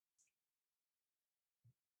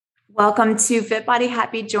Welcome to Fit Body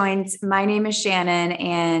Happy Joints. My name is Shannon,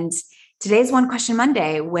 and today's One Question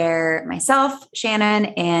Monday, where myself, Shannon,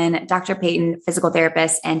 and Dr. Peyton, physical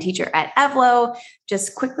therapist and teacher at Evlo,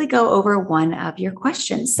 just quickly go over one of your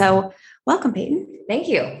questions. So, welcome, Peyton. Thank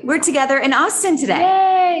you. We're together in Austin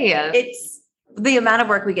today. Yay! It's the amount of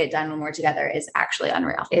work we get done when we're together is actually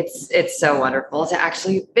unreal. It's so wonderful to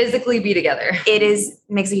actually physically be together.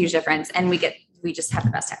 Makes a huge difference, and we just have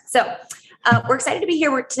the best time. So. We're excited to be here.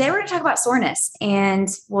 Today we're going to talk about soreness, and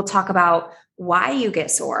we'll talk about why you get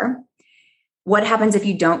sore, what happens if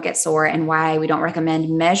you don't get sore, and why we don't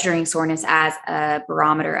recommend measuring soreness as a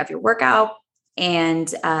barometer of your workout. And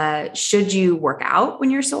should you work out when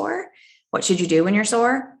you're sore? What should you do when you're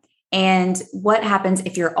sore? And what happens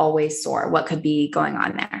if you're always sore? What could be going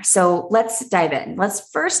on there? So let's dive in. Let's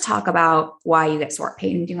first talk about why you get sore.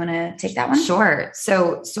 Peyton, do you want to take that one? Sure.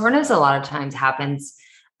 So soreness a lot of times happens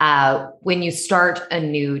when you start a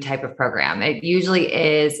new type of program. It usually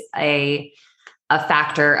is a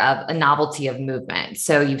factor of a novelty of movement.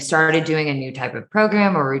 So you've started doing a new type of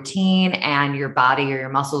program or routine, and your body or your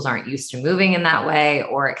muscles aren't used to moving in that way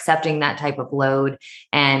or accepting that type of load.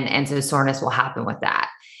 And so soreness will happen with that.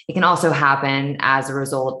 It can also happen as a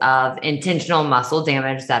result of intentional muscle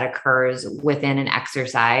damage that occurs within an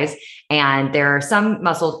exercise. And there are some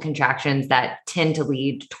muscle contractions that tend to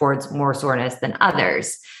lead towards more soreness than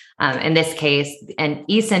others. In this case, an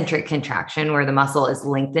eccentric contraction where the muscle is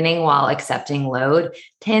lengthening while accepting load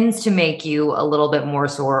tends to make you a little bit more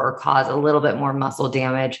sore or cause a little bit more muscle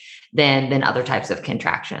damage than other types of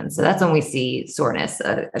contractions. So that's when we see soreness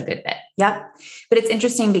a good bit. Yep. But it's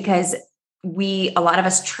interesting because a lot of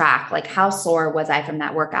us track, like, how sore was I from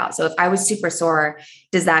that workout? So if I was super sore,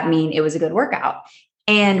 does that mean it was a good workout?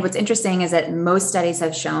 And what's interesting is that most studies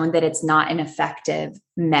have shown that it's not an effective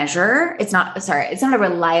measure. It's not a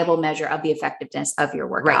reliable measure of the effectiveness of your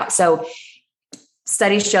workout. Right. So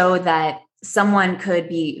studies show that someone could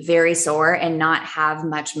be very sore and not have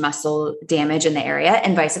much muscle damage in the area,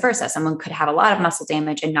 and vice versa. Someone could have a lot of muscle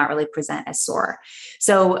damage and not really present as sore.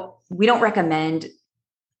 So we don't recommend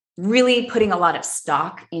really putting a lot of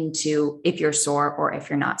stock into if you're sore or if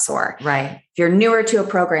you're not sore. Right. If you're newer to a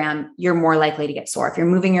program, you're more likely to get sore. If you're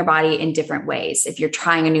moving your body in different ways, if you're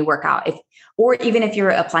trying a new workout, or even if you're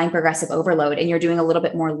applying progressive overload and you're doing a little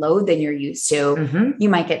bit more load than you're used to, you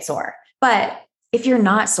might get sore. But if you're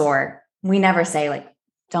not sore, we never say, like,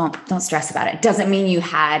 don't stress about it. It doesn't mean you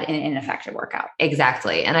had an ineffective workout.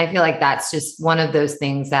 Exactly. And I feel like that's just one of those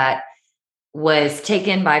things that was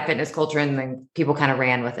taken by fitness culture, and then people kind of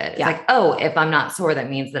ran with it. It's like, oh, if I'm not sore, that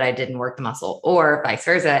means that I didn't work the muscle, or vice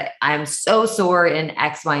versa. I'm so sore in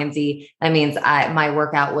X, Y, and Z. That means my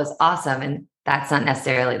workout was awesome. And that's not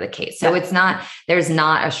necessarily the case. So there's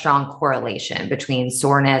not a strong correlation between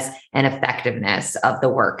soreness and effectiveness of the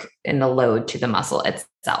work and the load to the muscle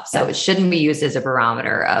itself. So it shouldn't be used as a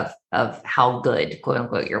barometer of how good, quote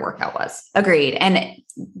unquote, your workout was. Agreed. And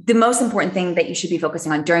the most important thing that you should be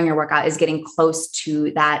focusing on during your workout is getting close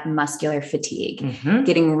to that muscular fatigue,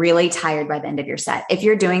 getting really tired by the end of your set. If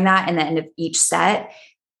you're doing that in the end of each set,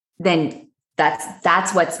 then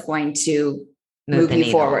that's what's going to move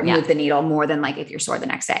you forward, move the needle more than like if you're sore the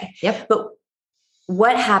next day. Yep. But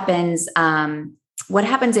what happens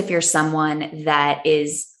if you're someone that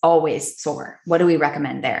is always sore? What do we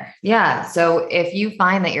recommend there? Yeah. So if you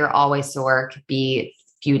find that you're always sore, it could be a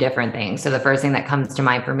few different things. So the first thing that comes to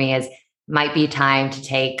mind for me might be time to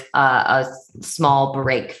take a small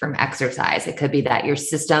break from exercise. It could be that your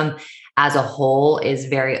system as a whole is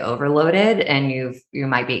very overloaded and you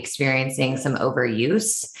might be experiencing some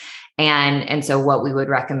overuse. And so what we would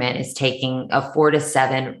recommend is taking a 4 to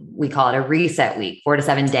 7, we call it a reset week, 4 to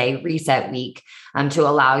 7 day reset week, to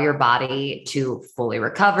allow your body to fully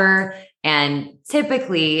recover. And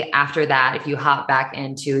typically after that, if you hop back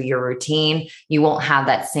into your routine, you won't have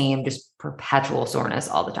that same just perpetual soreness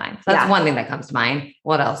all the time. So that's one thing that comes to mind.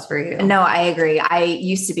 What else for you? No, I agree. I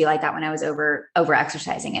used to be like that when I was over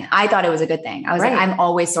exercising, and I thought it was a good thing. I was like, I'm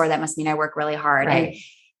always sore. That must mean I work really hard. Right.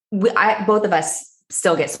 And both of us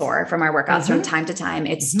still get sore from our workouts from time to time.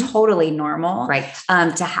 It's totally normal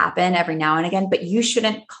to happen every now and again, but you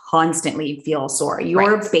shouldn't constantly feel sore.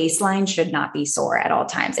 Your baseline should not be sore at all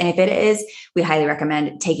times. And if it is, we highly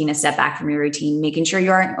recommend taking a step back from your routine, making sure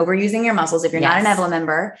you aren't overusing your muscles. If you're not an Evlo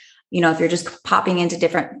member, if you're just popping into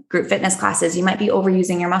different group fitness classes, you might be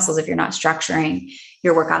overusing your muscles if you're not structuring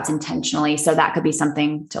your workouts intentionally. So that could be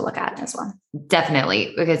something to look at as well.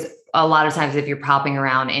 Definitely. Because a lot of times if you're popping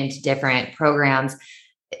around into different programs,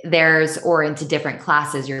 or into different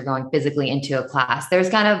classes, you're going physically into a class, there's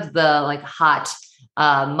kind of the hot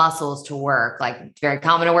muscles to work. Like it's very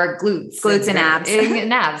common to work glutes and abs.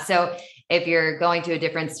 And abs. So if you're going to a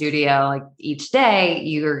different studio, like each day,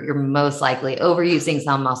 you're most likely overusing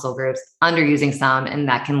some muscle groups, underusing some, and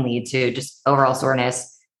that can lead to just overall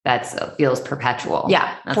soreness that feels perpetual.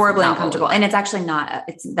 Yeah, that's horribly uncomfortable. And it's actually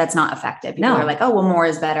that's not effective. People are like, oh, well, more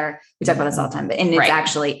is better. We talk about this all the time, but it's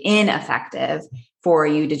actually ineffective for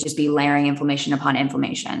you to just be layering inflammation upon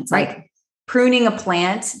inflammation. It's like pruning a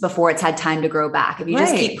plant before it's had time to grow back. If you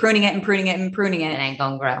just keep pruning it and pruning it and pruning it, it ain't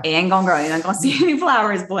gonna grow. It ain't gonna grow. You're not gonna see any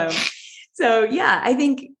flowers bloom. So yeah, I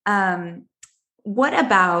think, what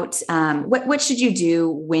about, what should you do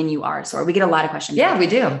when you are sore? We get a lot of questions. Yeah, we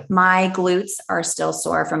do. My glutes are still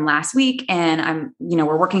sore from last week and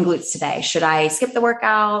we're working glutes today. Should I skip the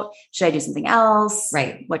workout? Should I do something else?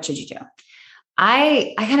 Right. What should you do?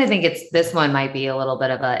 I kind of think this one might be a little bit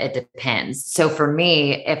of it depends. So for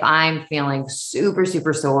me, if I'm feeling super,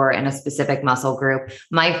 super sore in a specific muscle group,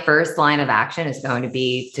 my first line of action is going to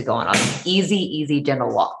be to go on an easy,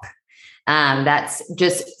 gentle walk. That's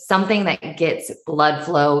just something that gets blood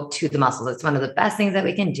flow to the muscles. It's one of the best things that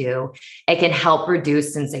we can do. It can help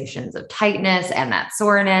reduce sensations of tightness and that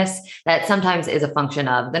soreness that sometimes is a function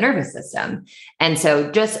of the nervous system. And so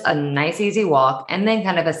just a nice, easy walk and then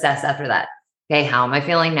kind of assess after that. Okay, how am I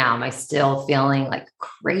feeling now? Am I still feeling like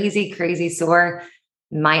crazy sore?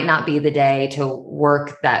 Might not be the day to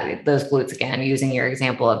work those glutes again, using your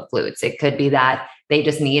example of glutes. It could be that they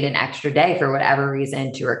just need an extra day for whatever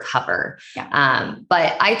reason to recover. Yeah.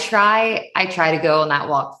 But I try to go on that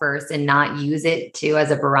walk first and not use it too as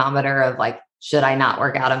a barometer of like, should I not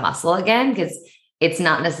work out a muscle again? Because it's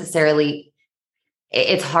not necessarily,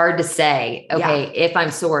 it's hard to say, okay, if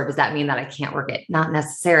I'm sore, does that mean that I can't work it? Not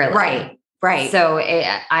necessarily. Right. So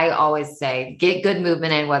I always say, get good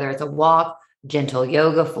movement in, whether it's a walk, gentle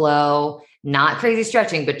yoga flow, not crazy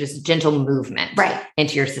stretching, but just gentle movement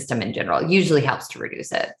into your system in general usually helps to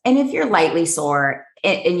reduce it. And if you're lightly sore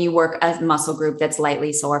and you work a muscle group that's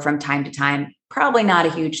lightly sore from time to time, probably not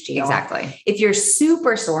a huge deal. Exactly. If you're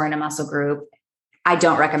super sore in a muscle group, I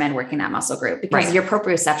don't recommend working that muscle group because your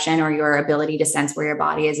proprioception or your ability to sense where your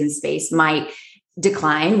body is in space might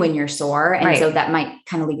decline when you're sore. And so that might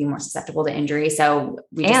kind of leave you more susceptible to injury. So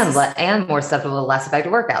and more susceptible to less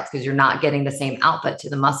effective workouts because you're not getting the same output to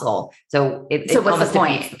the muscle. So it almost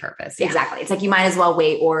defeats the purpose. Yeah. Exactly. It's like you might as well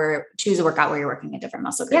wait or choose a workout where you're working a different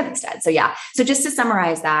muscle group instead. So So just to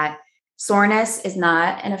summarize that, soreness is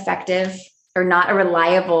not an effective or not a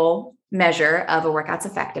reliable measure of a workout's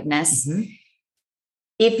effectiveness. Mm-hmm.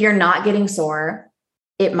 If you're not getting sore,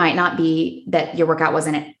 it might not be that your workout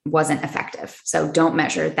wasn't effective. So don't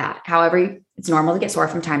measure that. However, it's normal to get sore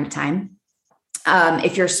from time to time.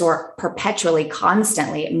 If you're sore perpetually,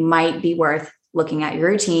 constantly, it might be worth looking at your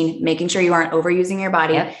routine, making sure you aren't overusing your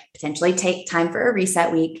body, potentially take time for a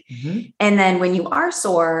reset week. Mm-hmm. And then when you are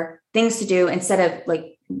sore, things to do instead of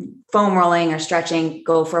like foam rolling or stretching,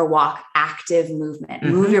 go for a walk, active movement,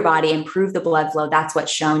 move your body, improve the blood flow. That's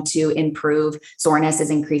what's shown to improve soreness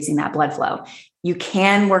is increasing that blood flow. You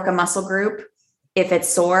can work a muscle group if it's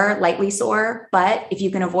sore, lightly sore, but if you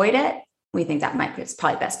can avoid it, we think it's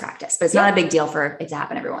probably best practice, but it's not a big deal for it to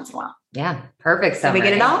happen every once in a while. Yeah. Perfect. Did we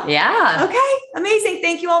get it all? Yeah. Okay. Amazing.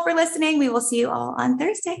 Thank you all for listening. We will see you all on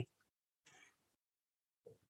Thursday.